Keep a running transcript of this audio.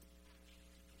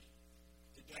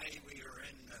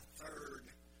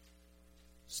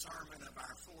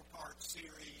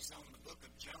series on the book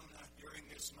of Jonah during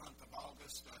this month of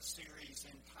August, a series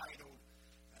entitled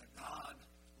God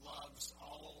Loves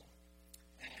All.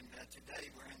 And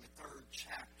today we're in the third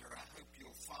chapter. I hope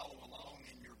you'll follow along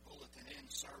in your bulletin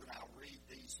insert. I'll read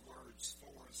these words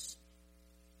for us.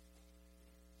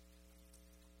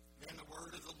 Then the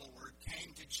word of the Lord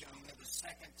came to Jonah the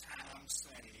second time,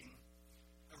 saying,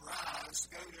 Arise,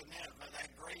 go to Nineveh,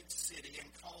 that great city, and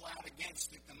call out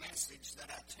against it the message that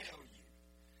I tell you.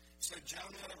 So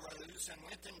Jonah arose and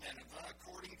went to Nineveh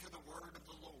according to the word of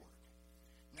the Lord.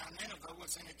 Now Nineveh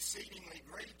was an exceedingly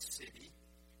great city,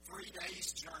 3 days'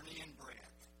 journey in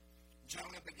breadth.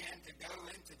 Jonah began to go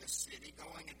into the city,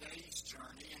 going a day's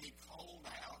journey, and he called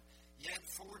out, Yet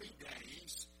 40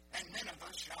 days, and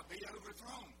Nineveh shall be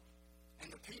overthrown.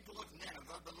 And the people of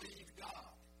Nineveh believed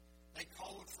God. They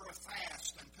called for a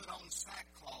fast and put on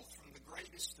sackcloth from the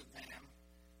greatest of them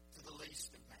to the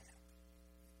least of them.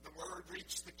 The word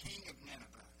reached the king of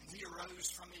Nineveh, and he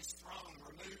arose from his throne,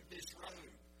 removed his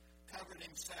robe, covered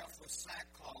himself with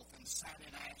sackcloth, and sat in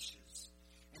ashes.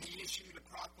 And he issued a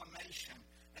proclamation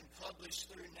and published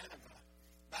through Nineveh,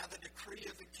 By the decree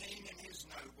of the king and his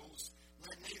nobles,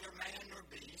 let neither man nor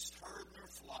beast, herd nor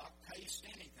flock, taste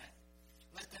anything.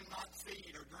 Let them not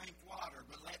feed or drink water,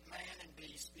 but let man and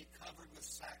beast be covered with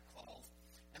sackcloth,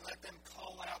 and let them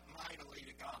call out mightily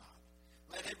to God.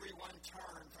 Let everyone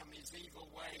turn from his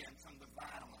evil way and from the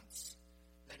violence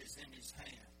that is in his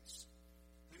hands.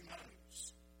 Who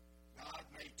knows? God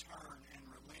may turn and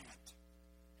relent,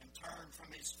 and turn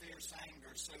from his fierce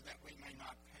anger so that we may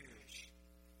not perish.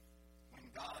 When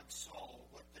God saw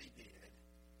what they did,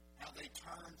 how they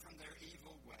turned from their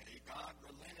evil way, God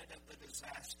relented of the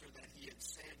disaster that he had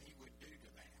said he would do to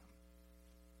them,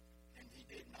 and he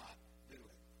did not do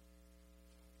it.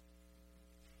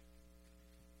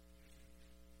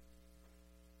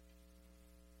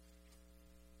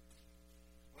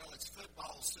 Well, it's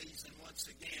football season once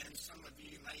again. Some of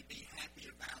you may be happy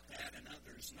about that and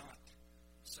others not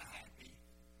so happy.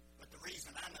 But the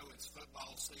reason I know it's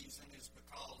football season is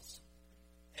because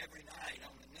every night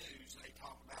on the news they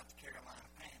talk about the Carolina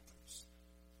Panthers.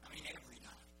 I mean, every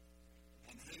night.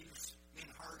 And who's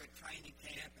been hurt at training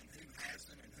camp and who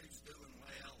hasn't and who's doing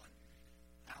well and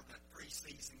how the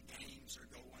preseason games are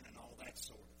going and all that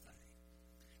sort of thing.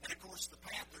 And, of course, the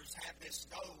Panthers have this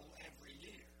goal every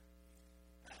year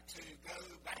to go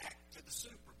back to the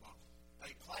Super Bowl.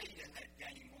 They played in that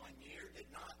game one year, did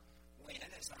not win,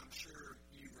 as I'm sure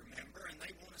you remember, and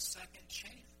they won a second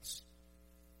chance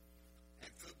at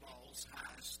football's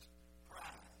highest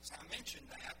prize. I mention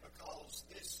that because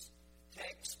this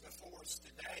text before us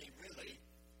today really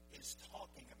is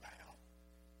talking about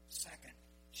second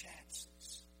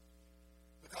chances.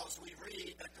 Because we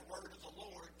read that the word of the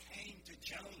Lord came to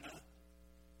Jonah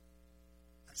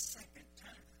a second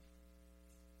time.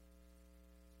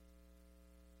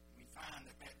 We find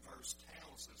that verse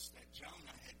tells us that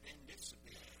Jonah had been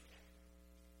disobedient,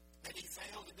 that he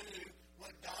failed to do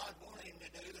what God wanted him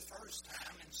to do the first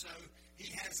time, and so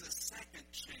he has a second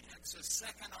chance, a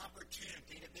second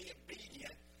opportunity to be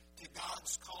obedient to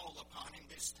God's call upon him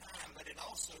this time. But it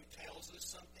also tells us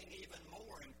something even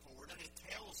more important. It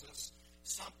tells us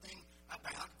something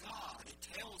about God. It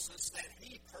tells us that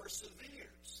he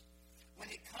perseveres. When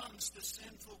it comes to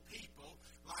sinful people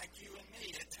like you and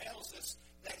me, it tells us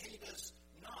that he does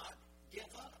not give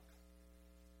up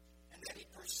and that he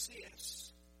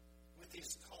persists with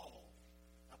his call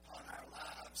upon our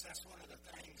lives. That's one of the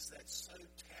things that's so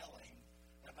telling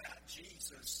about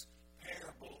Jesus'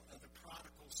 parable of the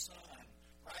prodigal son.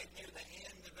 Right near the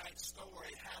end of that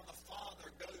story, how the father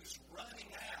goes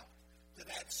running out to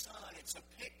that son. It's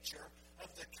a picture of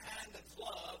the kind of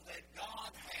love that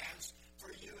God has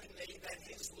for you and me, that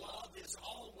his love is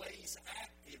always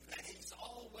active, that he's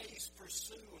always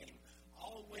pursuing,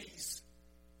 always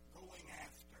going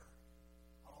after,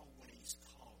 always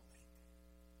calling.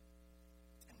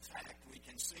 In fact, we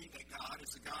can see that God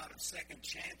is a God of second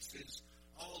chances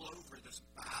all over the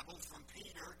Bible, from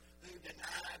Peter, who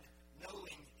denied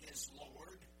knowing his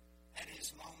Lord at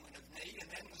his moment of need, and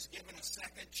then was given a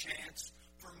second chance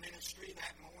for ministry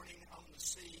that morning on the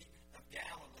Sea of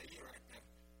Galilee, or at the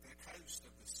coast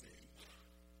of the sea.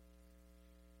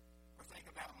 Or think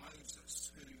about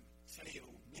Moses, who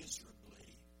failed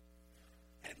miserably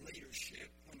at leadership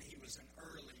when he was at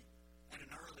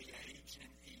an early age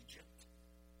in Egypt,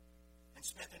 and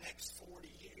spent the next 40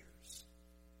 years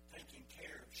taking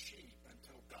care of sheep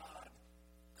until God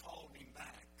called him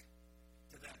back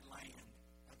to that land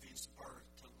of his birth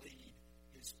to lead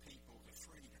his people to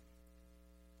freedom.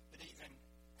 But even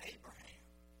Abraham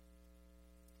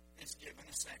is given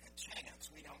a second chance.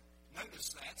 We don't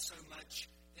notice that so much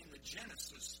in the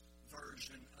Genesis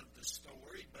version of the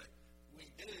story, but we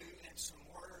do in some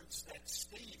words that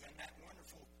Stephen, that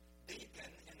wonderful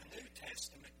deacon in the New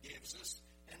Testament, gives us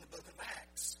in the book of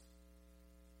Acts.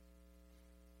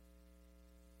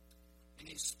 In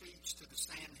his speech to the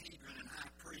Sanhedrin and high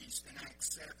priest in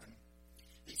Acts 7,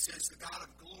 he says, "The God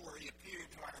of glory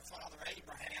appeared to our father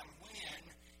Abraham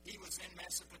when he was in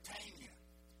Mesopotamia,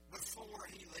 before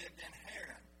he lived in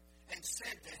Haran, and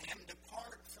said to him,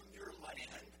 'Depart from your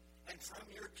land and from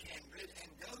your kindred,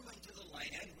 and go into the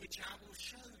land which I will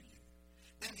show you.'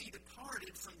 Then he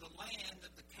departed from the land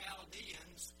of the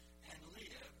Chaldeans and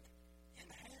lived in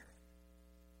Haran."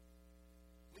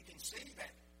 We can see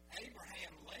that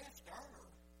Abraham left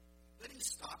Ur, but he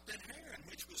stopped at Haran,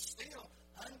 which was still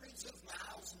hundreds of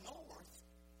miles north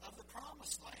of the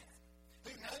Promised Land.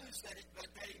 Who knows that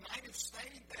he might have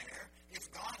stayed there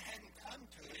if God hadn't come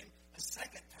to him a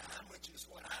second time, which is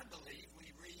what I believe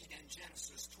we read in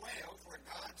Genesis 12, where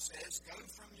God says, "Go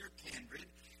from your kindred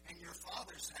and your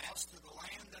father's house to the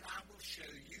land that I will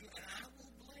show you, and I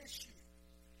will bless you,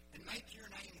 and make your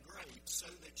name great, so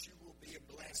that you will be a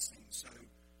blessing." So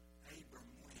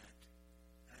Abram went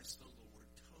as the Lord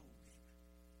told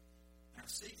him. Now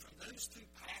see, from those two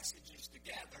passages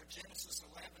together, Genesis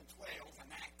 11:12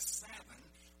 and Acts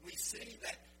 7, we see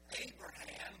that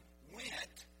Abraham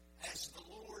went as the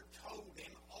Lord told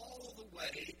him all the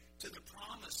way to the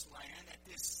Promised Land at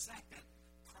this second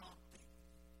prompting.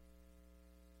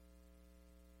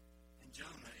 And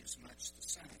Jonah is much the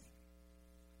same.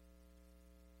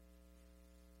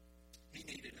 He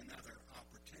needed another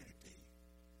opportunity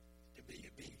to be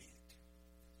obedient.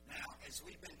 Now, as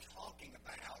we've been talking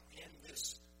about in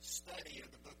this study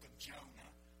of the book of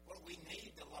Jonah, what we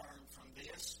need to learn from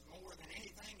this more than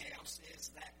anything else is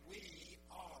that we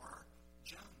are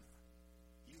Jonah,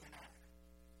 you and I.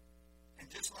 And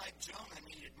just like Jonah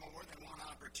needed more than one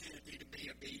opportunity to be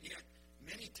obedient,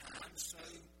 many times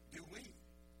so do we.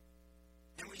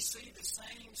 And we see the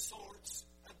same sorts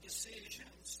of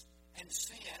decisions and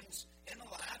sins in the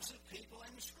lives of people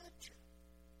in the Scripture.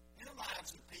 In the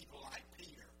lives of people like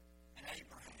Peter and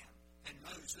Abraham and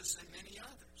Moses and many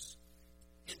others.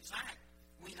 In fact,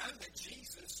 we know that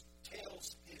Jesus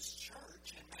tells his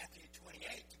church in Matthew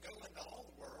 28 to go into all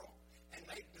the world and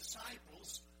make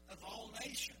disciples of all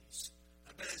nations.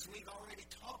 But as we've already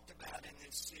talked about in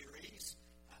this series,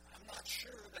 I'm not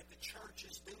sure that the church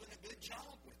is doing a good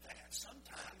job with that.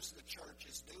 Sometimes the church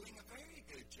is doing a very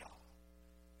good job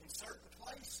in certain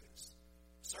places,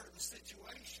 certain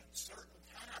situations, certain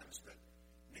times, but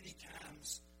many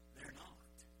times they're not.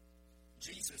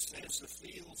 Jesus says the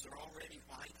fields are already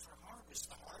white for harvest.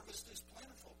 The harvest is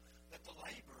plentiful, but the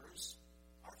laborers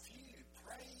are few.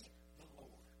 Pray the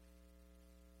Lord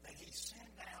that he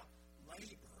send out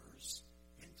laborers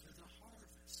into the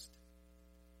harvest.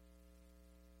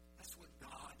 That's what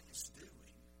God is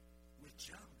doing with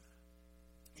Jonah.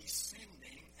 He's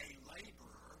sending a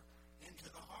laborer into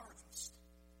the harvest.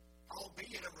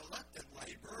 Albeit a reluctant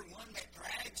laborer, one that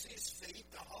drags his feet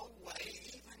the whole way,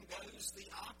 even goes the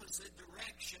opposite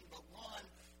direction, but one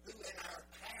who in our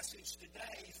passage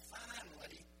today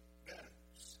finally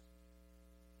goes.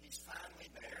 He's finally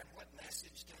there, and what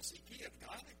message does he give?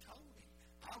 God had told him,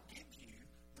 "I'll give you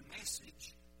the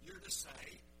message you're to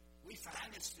say." We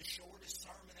find it's the shortest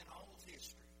sermon in all of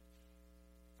history.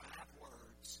 5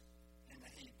 words in the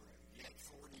Hebrew, "Yet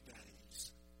 40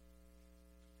 days,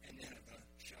 and Nineveh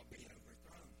shall be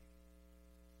overthrown."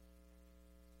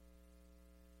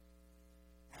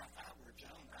 Now, if I were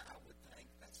Jonah, I would think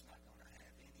that's not going to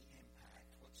have any impact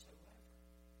whatsoever.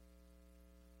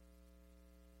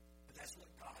 But that's what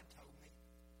God told me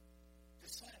to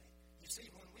say. You see,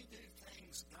 when we do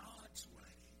things God's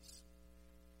ways,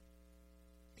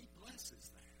 he blesses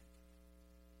that.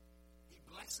 He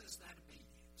blesses that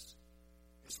obedience.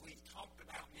 As we've talked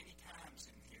about many times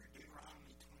in here,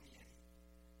 Deuteronomy 28,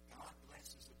 God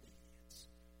blesses obedience.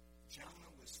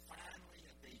 Jonah was finally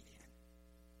obedient.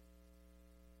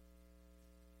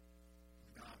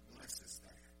 God blesses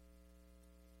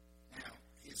that. Now,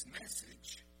 his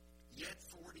message, "Yet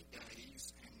 40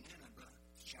 days, and Nineveh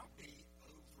shall be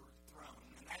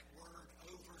overthrown." And that word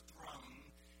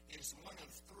overthrown is one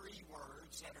of 3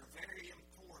 words that are very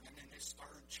important in this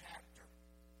 3rd chapter.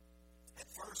 At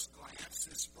first glance,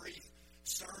 this brief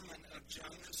sermon of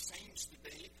Jonah seems to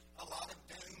be a lot of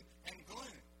doom and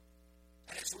gloom.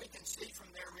 And as we can see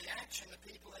from their reaction, the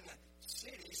people in the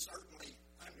city certainly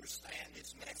understand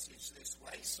his message this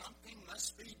way. Something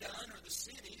must be done or the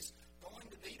city's going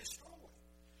to be destroyed.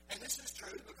 And this is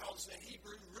true because the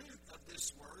Hebrew root of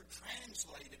this word,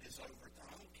 translated as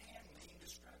overthrown, can mean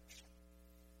destruction.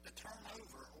 To turn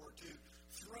over or to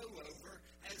throw over,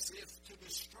 as if to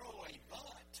destroy.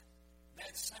 But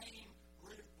that same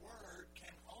root word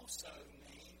can also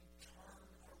mean turn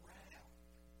around.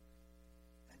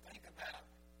 And think about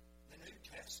the New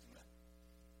Testament.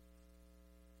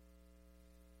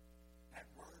 That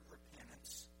word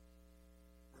repentance.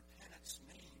 Repentance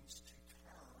means to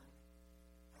turn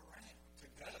around, to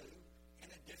go in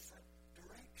a different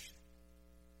direction.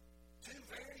 Two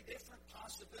very different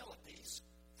possibilities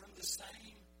from the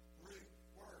same root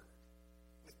word,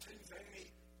 with two very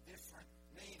different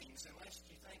meanings, unless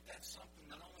you think that's something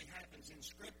that only happens in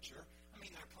Scripture. I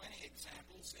mean, there are plenty of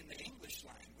examples in the English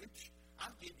language.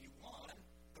 I'll give you one,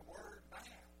 the word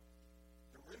bow.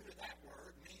 The root of that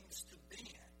word means to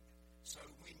bend. So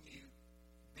when you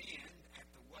bend at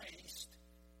the waist,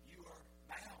 you are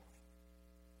bowing.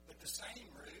 But the same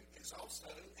root is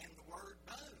also in the word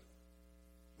bow,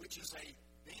 which is a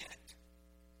bent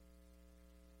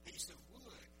piece of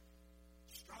wood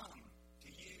strung to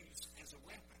use as a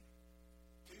weapon.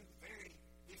 Two very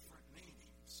different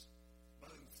meanings,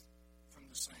 both from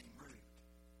the same root.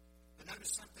 But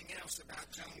notice something else about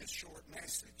Jonah's short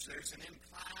message. There's an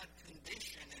implied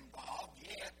condition involved,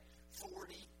 yet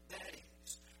 40 days.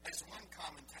 As one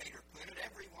commentator put it,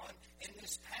 everyone in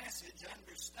this passage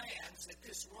understands that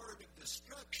this word of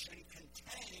destruction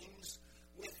contains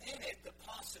within it the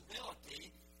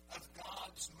possibility of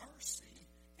God's mercy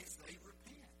if they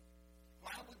repent.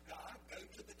 Why would God go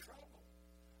to the trouble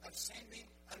of sending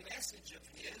a message of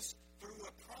His through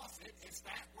a prophet if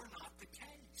that were not the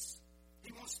case?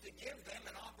 He wants to give them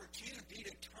an opportunity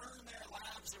to turn their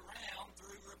lives around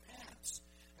through repentance.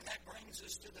 And that brings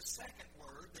us to the second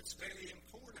word that's very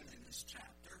important in this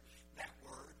chapter, that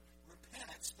word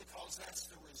repentance, because that's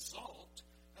the result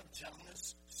of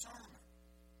Jonah's sermon.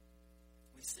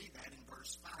 We see that in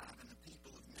verse 5, and the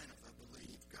people of Nineveh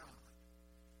believed God.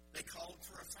 They called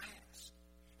for a fast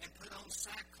and put on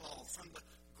sackcloth from the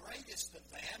greatest of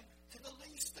them to the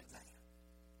least of them.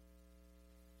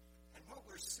 And what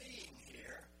we're seeing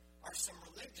here are some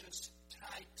religious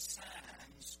type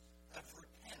signs of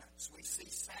repentance. We see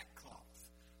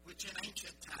sackcloth, which in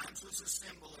ancient times was a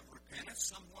symbol of repentance.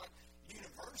 Somewhat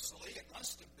universally it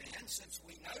must have been, since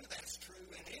we know that's true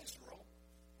in Israel.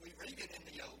 We read it in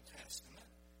the Old Testament,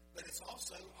 but it's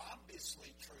also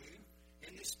obviously true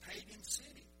in this pagan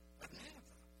city of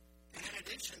Nineveh. And in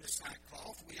addition to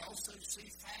sackcloth, we also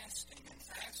see fasting, and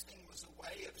fasting was a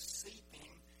way of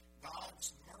seeking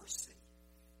God's mercy.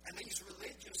 And these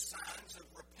religious signs of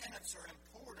repentance are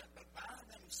important, but by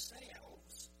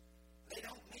themselves, they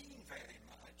don't mean very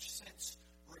much, since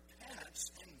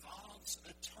repentance involves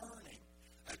a turning,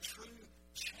 a true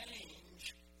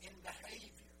change in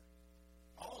behavior.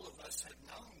 All of us have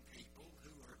known people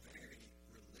who are very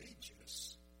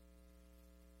religious,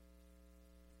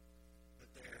 but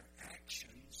their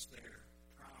actions, their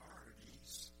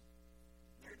priorities,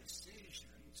 their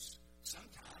decisions,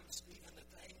 sometimes even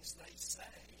the things they say,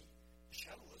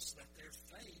 show us that their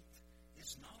faith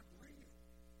is not real.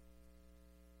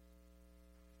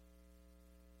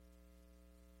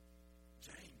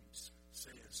 James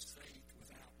says faith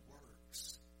without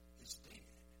works is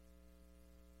dead.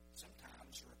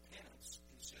 Sometimes repentance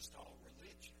is just all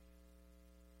religion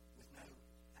with no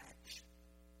action.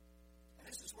 And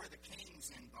this is where the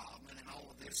king's involvement in all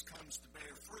of this comes to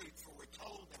bear fruit, for we're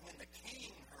told that when the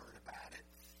king heard about it,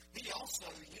 he also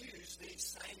used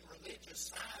these same religious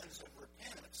signs of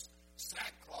repentance,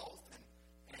 sackcloth and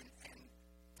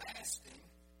fasting,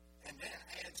 and then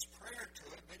adds prayer to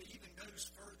it, but he even goes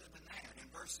further than that. In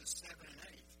verses 7 and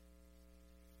 8,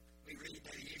 we read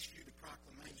that he issued a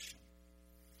proclamation.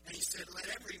 And he said, "Let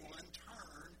everyone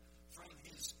turn from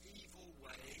his evil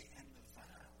way and the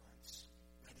violence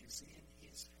that is in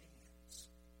his hands."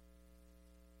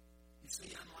 You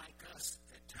see, unlike us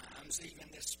at times, even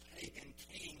this pagan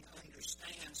king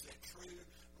understands that true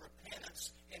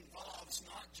repentance involves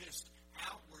not just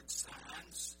outward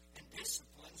signs and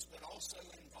disciplines, but also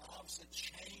involves a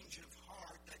change of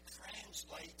heart that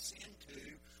translates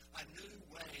into a new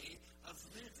way of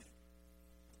living.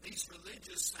 These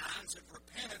religious signs of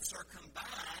repentance are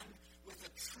combined with a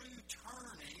true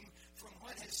turning from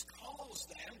what has caused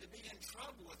them to be in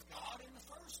trouble with God in the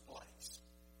first place,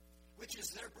 which is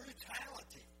their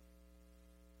brutality,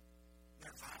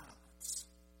 their violence.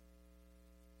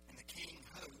 And the king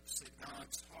hopes that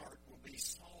God's heart will be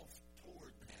soft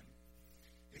toward them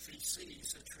if he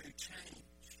sees a true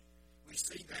change. We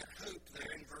see that hope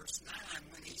there in verse 9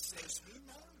 when he says, "Who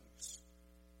knows?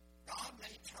 God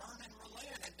may turn and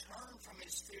relent and turn from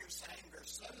his fierce anger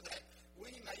so that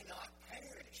we may not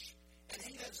perish." And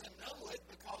he doesn't know it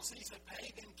because he's a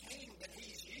pagan king, but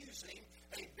he's using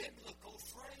a biblical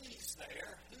phrase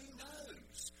there? Who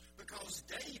knows? Because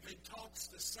David talks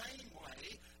the same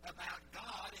way about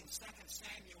God in 2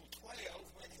 Samuel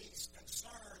 12 when he's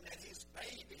concerned that his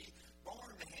baby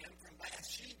born to him from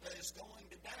Bathsheba is going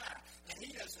to die. And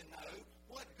he doesn't know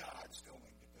what God's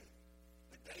going to do.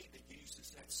 But David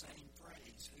uses that same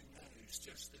phrase, who knows,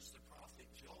 just as the prophet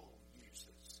Joel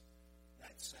uses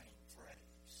that same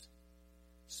phrase,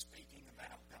 speaking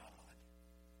about God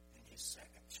in his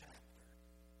second chapter.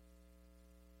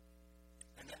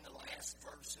 And then the last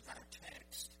verse of our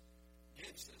text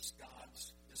gives us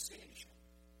God's decision.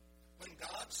 When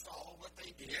God saw what they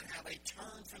did, how they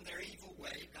turned from their evil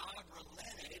way, God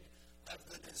relented of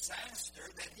the disaster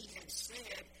that he had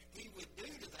said he would do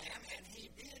to them, and he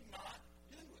did not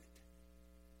do it.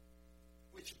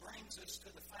 Which brings us to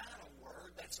the final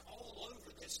word that's all over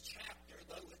this chapter,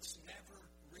 though it's never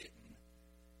written,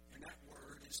 and that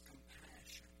word is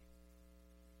compassion.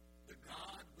 The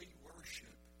God we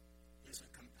worship is a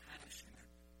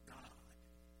compassionate God.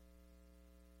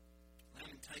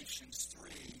 Lamentations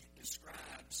 3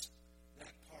 describes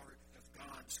that part of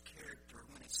God's character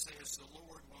when it says, the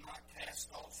Lord will not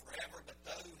cast off forever, but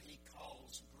though he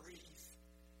cause grief,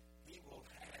 he will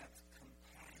have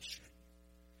compassion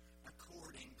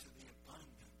according to the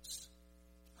abundance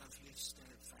of his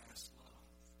steadfast love.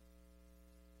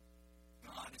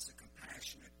 God is a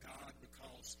compassionate God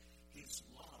because his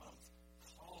love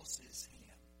causes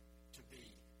him to be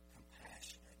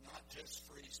compassionate, not just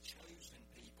for his chosen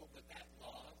people, but that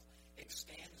love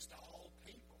extends to all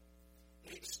people.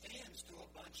 It extends to a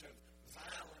bunch of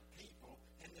violent people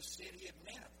in the city of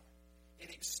Nineveh. It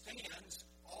extends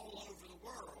all over the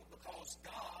world because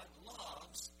God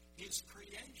loves his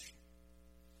creation.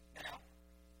 Now,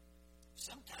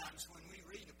 sometimes when we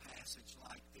read a passage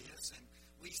like this and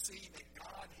we see that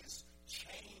God has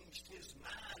changed his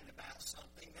mind about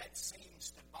something, that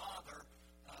seems to bother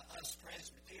us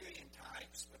Presbyterian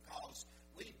types because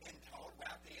we've been taught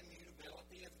about the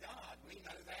immutability of God. We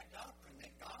know that doctrine,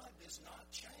 that God does not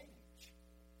change.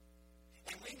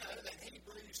 And we know that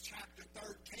Hebrews chapter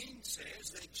 13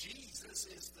 says that Jesus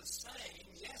is the same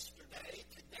yesterday,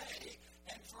 today,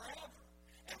 and forever.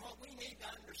 And what we need to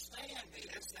understand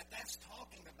is that that's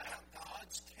talking about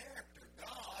God's character.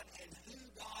 God and who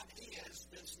God is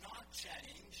does not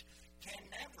change, can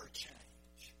never change.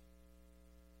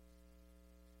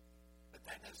 But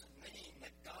that doesn't mean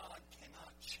that God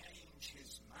cannot change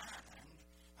his mind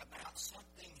about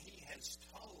something he has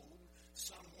told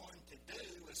someone to do,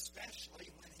 especially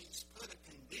when he's put a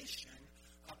condition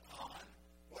upon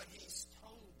what he's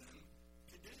told them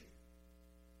to do,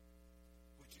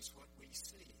 which is what we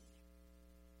see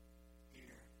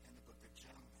here in the book of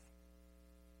Jonah.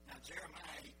 Now,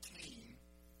 Jeremiah 18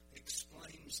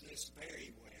 explains this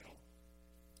very well,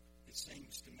 it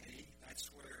seems to me. That's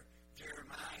where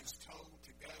Jeremiah is told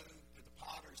to go to the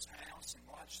potter's house and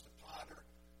watch the potter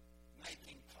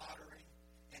making pottery,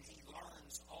 and he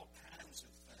learns all kinds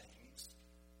of things,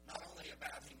 not only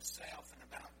about himself and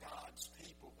about God's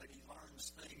people, but he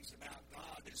learns things about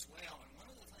God as well. And one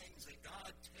of the things that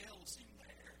God tells him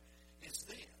there is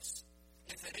this: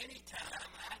 if at any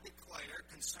time I declare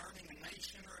concerning a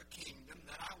nation or a kingdom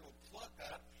that I will pluck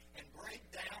up and break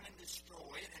down and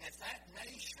destroy it, and if that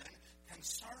nation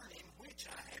concerning which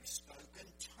I have spoken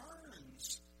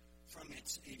turns from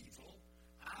its evil,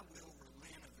 I will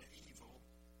relent of the evil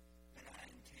that I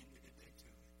intended to do to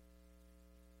it.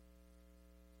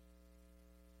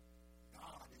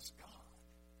 God is God.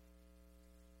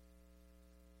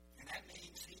 And that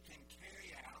means he can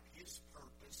carry out his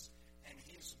purpose and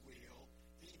his will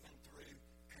even through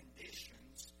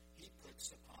conditions he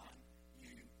puts upon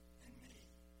you and me.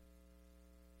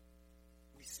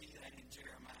 We see that in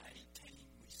Jeremiah 18.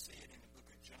 We see it in the book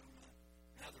of Jonah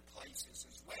and other places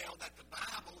as well, that the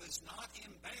Bible is not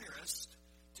embarrassed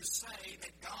to say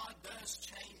that God does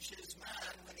change his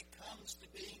mind when it comes to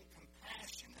being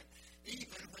compassionate,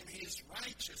 even when his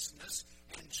righteousness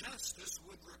and justice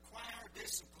would require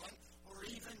discipline or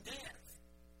even death.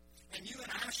 And you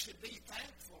and I should be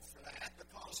thankful for that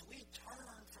because we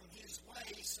turn from his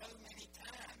way so many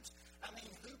times. I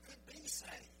mean, who could be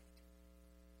saved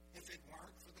if it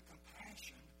weren't for the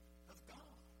compassion of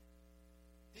God?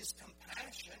 His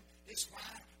compassion is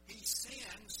why he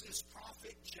sends this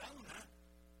prophet Jonah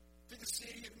to the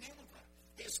city of Nineveh.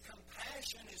 His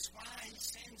compassion is why he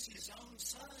sends his own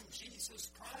son, Jesus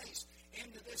Christ,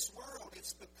 into this world.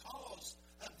 It's because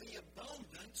of the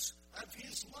abundance of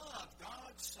his love.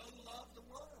 God so loved the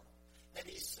world that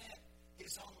he sent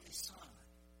his only son.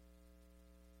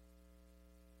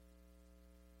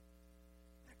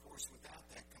 And of course, without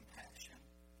that compassion,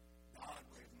 God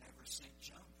would have never sent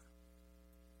Jonah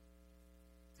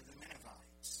to the Ninevites.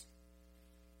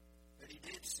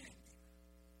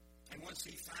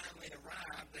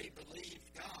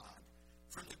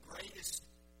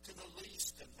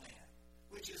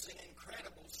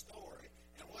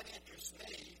 amazes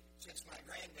me, since my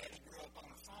granddaddy grew up on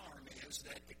a farm, is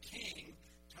that the king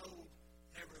told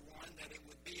everyone that it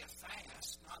would be a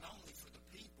fast not only for the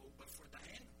people, but for the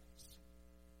animals.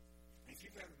 And if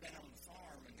you've ever been on the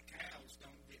farm and the cows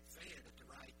don't get fed at the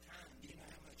right time, do you know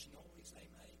how much noise they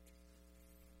make?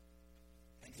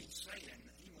 And he's saying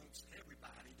he wants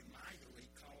everybody to mightily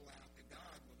call out to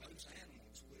God. Well, those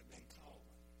animals would have been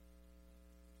calling.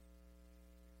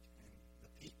 And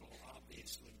the people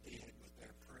obviously did with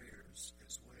their prayers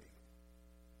as well.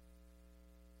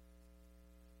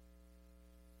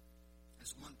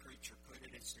 As one preacher put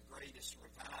it, it's the greatest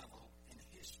revival in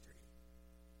history.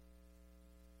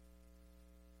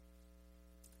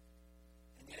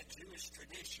 And yet Jewish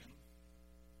tradition,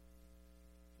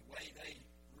 the way they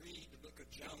read the book of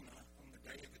Jonah on the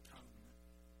Day of Atonement,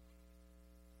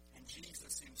 and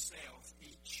Jesus himself,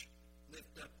 each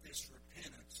lift up this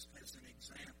repentance as an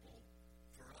example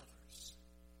for others.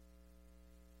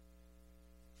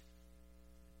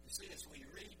 You see, as we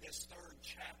read this third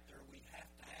chapter, we have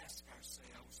to ask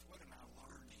ourselves, what am I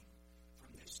learning from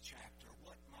this chapter?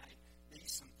 What might be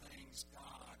some things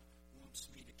God wants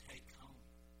me to take home?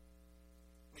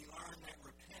 We learn that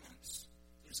repentance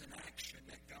is an action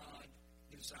that God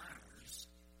desires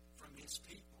from his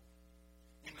people.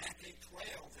 In Matthew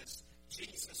 12, as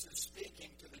Jesus is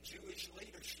speaking to the Jewish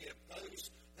leadership,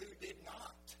 those who did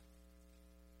not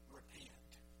repent,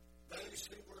 those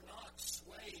who were not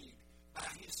swayed by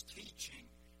his teaching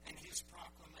and his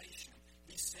proclamation,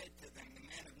 he said to them, the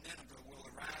men of Nineveh will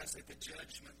arise at the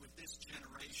judgment with this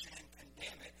generation and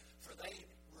condemn it, for they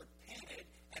repented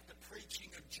at the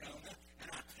preaching of Jonah, and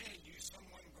I tell you,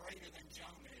 someone greater than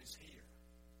Jonah is here.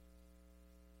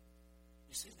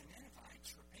 You see, the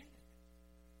Ninevites repented.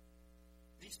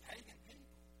 These pagan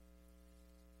people.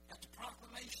 At the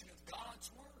proclamation of God's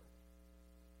Word.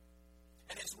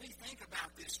 And as we think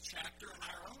about this chapter and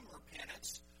our own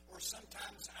repentance, or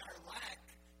sometimes our lack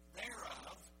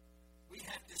thereof, we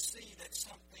have to see that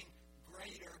something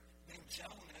greater than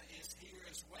Jonah is here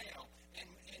as well. And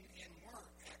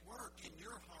at work in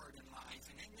your heart and life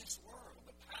and in this world,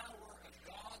 the power of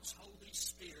God's Holy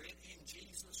Spirit in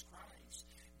Jesus Christ.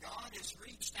 God has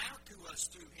reached out to us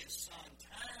through his Son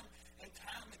time and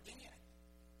time again.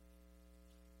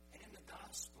 And in the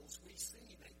Gospels, we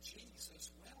see that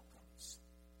Jesus welcomes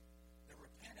the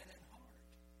repentant in heart.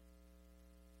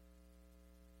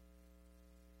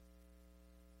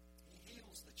 He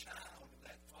heals the child of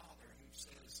that father who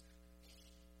says,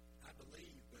 I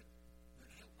believe, but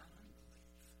help my unbelief.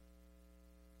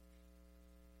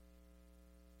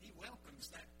 He welcomes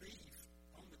that thief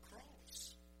on the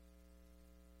cross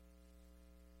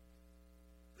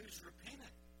who's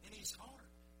repentant in his heart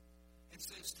and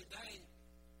says, today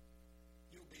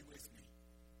you'll be with me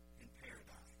in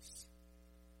paradise.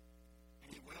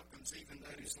 And he welcomes even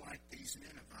those like these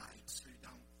Ninevites who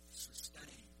don't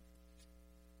sustain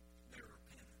their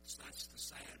repentance. That's the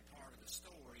sad part of the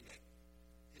story that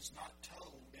is not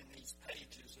told in these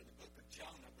pages of the book of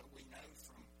Jonah, but we know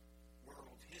from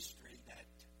world history that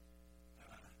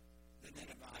the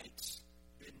Ninevites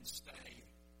didn't stay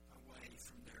away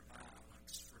from their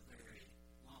violence for very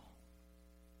long.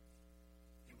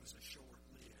 It was a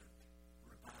short-lived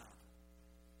revival.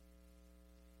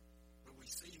 But we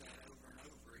see that over and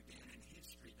over again in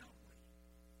history, don't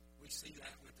we? We see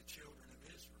that with the children of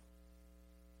Israel.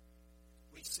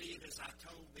 We see it, as I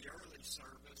told the early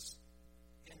service,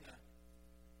 in the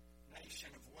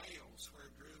nation of Wales where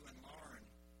Drew and Lauren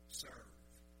served.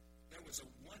 There was a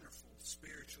wonderful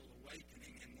spiritual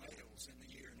awakening in Wales in the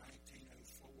year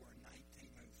 1904 and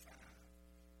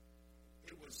 1905.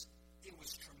 It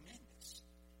was tremendous.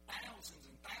 Thousands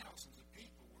and thousands of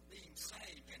people were being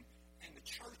saved, and the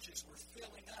churches were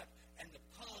filling up, and the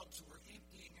pubs were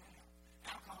emptying out.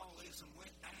 Alcoholism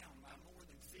went down by more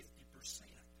than 50%.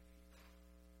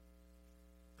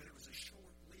 But it was a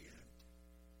short-lived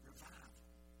revival.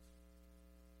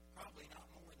 Probably not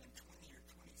more than 20 or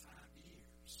 25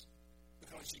 years.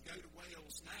 Because you go to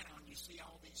Wales now and you see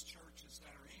all these churches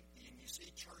that are empty, and you see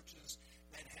churches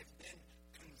that have been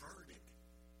converted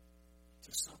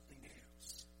to something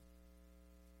else.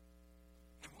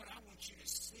 And what I want you to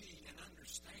see and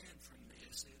understand from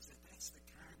this is that that's the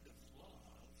kind of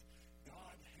love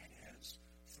God has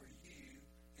for you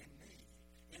and me.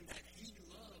 And that he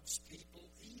loves people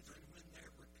even when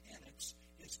their repentance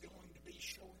is going to be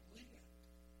short-lived.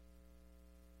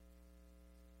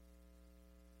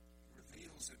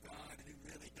 Reveals a God who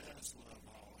really does love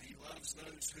all. He loves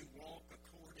those who walk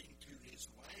according to his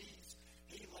ways.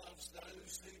 He loves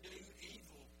those who do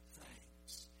evil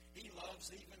things. He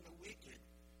loves even the wicked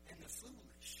and the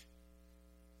foolish.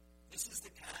 This is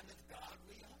the kind of God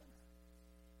we honor.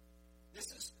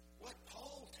 This is what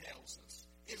Paul tells us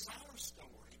is our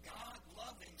story. God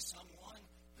loving someone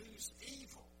who's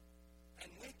evil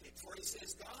and wicked. For he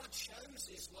says God shows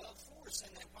his love for us,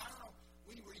 and that while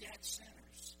we were yet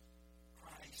sinners,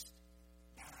 Christ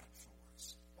died for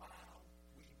us. While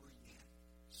we were yet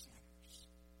sinners.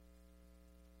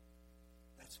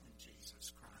 That's when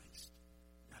Jesus Christ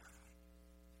died.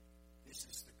 This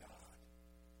is the God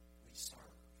we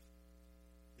serve.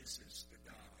 This is the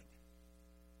God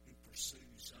who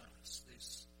pursues us.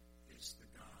 This is the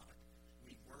God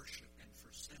we worship. And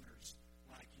for sinners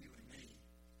like you and me,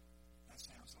 that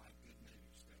sounds like